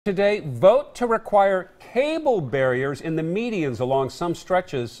Today, vote to require cable barriers in the medians along some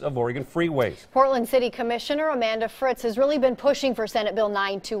stretches of Oregon freeways. Portland City Commissioner Amanda Fritz has really been pushing for Senate Bill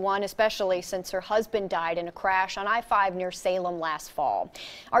 921, especially since her husband died in a crash on I-5 near Salem last fall.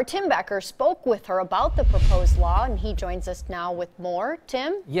 Our Tim Becker spoke with her about the proposed law, and he joins us now with more.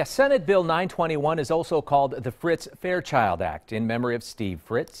 Tim? Yes, Senate Bill 921 is also called the Fritz-Fairchild Act in memory of Steve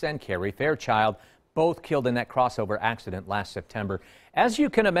Fritz and Carrie Fairchild, both killed in that crossover accident last September. As you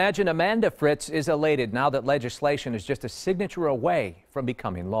can imagine, Amanda Fritz is elated now that legislation is just a signature away from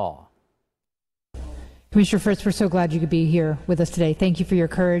becoming law. Commissioner Fritz, we're so glad you could be here with us today. Thank you for your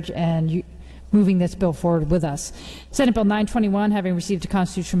courage and moving this bill forward with us. Senate Bill 921, having received a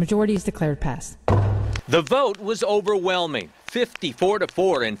constitutional majority, is declared passed. The vote was overwhelming,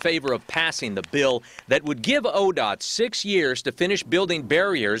 54-4 in favor of passing the bill that would give ODOT 6 years to finish building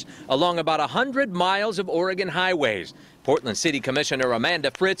barriers along about 100 miles of Oregon highways. Portland City Commissioner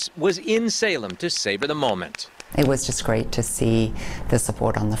Amanda Fritz was in Salem to savor the moment. It was just great to see the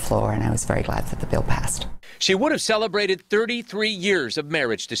support on the floor, and I was very glad that the bill passed. She would have celebrated 33 years of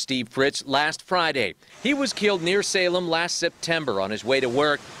marriage to Steve Fritz last Friday. He was killed near Salem last September on his way to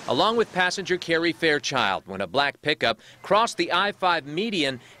work, along with passenger Carrie Fairchild, when a black pickup crossed the I-5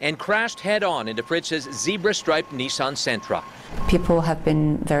 median and crashed head-on into Fritz's zebra-striped Nissan Sentra. People have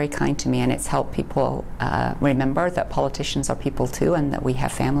been very kind to me, and it's helped people remember that politicians are people too, and that we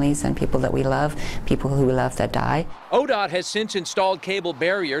have families and people that we love, people who we love that die. ODOT has since installed cable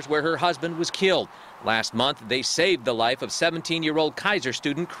barriers where her husband was killed. Last month, they saved the life of 17-year-old Kaiser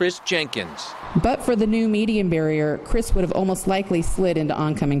student Chris Jenkins. But for the new median barrier, Chris would have almost likely slid into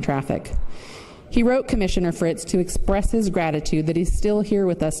oncoming traffic. He wrote Commissioner Fritz to express his gratitude that he's still here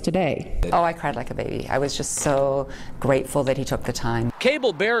with us today. Oh, I cried like a baby. I was just so grateful that he took the time.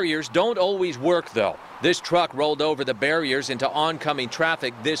 Cable barriers don't always work, though. This truck rolled over the barriers into oncoming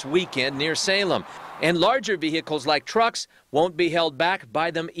traffic this weekend near Salem. And larger vehicles like trucks won't be held back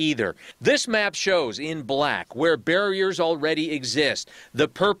by them either. This map shows in black where barriers already exist. The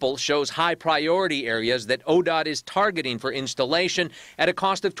purple shows high priority areas that ODOT is targeting for installation at a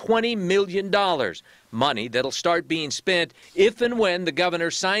cost of $20 million. Money that'll start being spent if and when the governor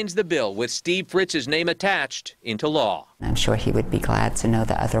signs the bill with Steve Fritz's name attached into law. I'm sure he would be glad to know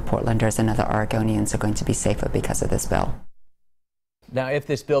that other Portlanders and other Oregonians are going to be safer because of this bill. Now, if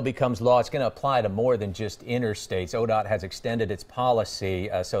this bill becomes law, it's going to apply to more than just interstates. ODOT has extended its policy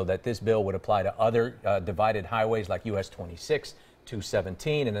so that this bill would apply to other divided highways like US 26,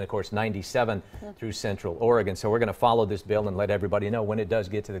 217, and then, of course, 97 through Central Oregon. So we're going to follow this bill and let everybody know when it does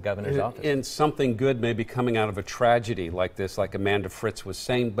get to the governor's office. And something good may be coming out of a tragedy like this, like Amanda Fritz was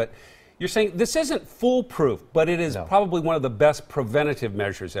saying. But you're saying this isn't foolproof, but it is probably one of the best preventative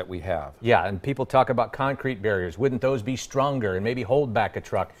measures that we have. Yeah, and people talk about concrete barriers. Wouldn't those be stronger and maybe hold back a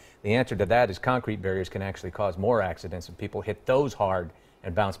truck? The answer to that is concrete barriers can actually cause more accidents if people hit those hard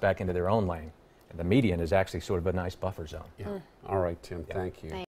and bounce back into their own lane. And the median is actually sort of a nice buffer zone. Yeah. All right, Tim, thank you.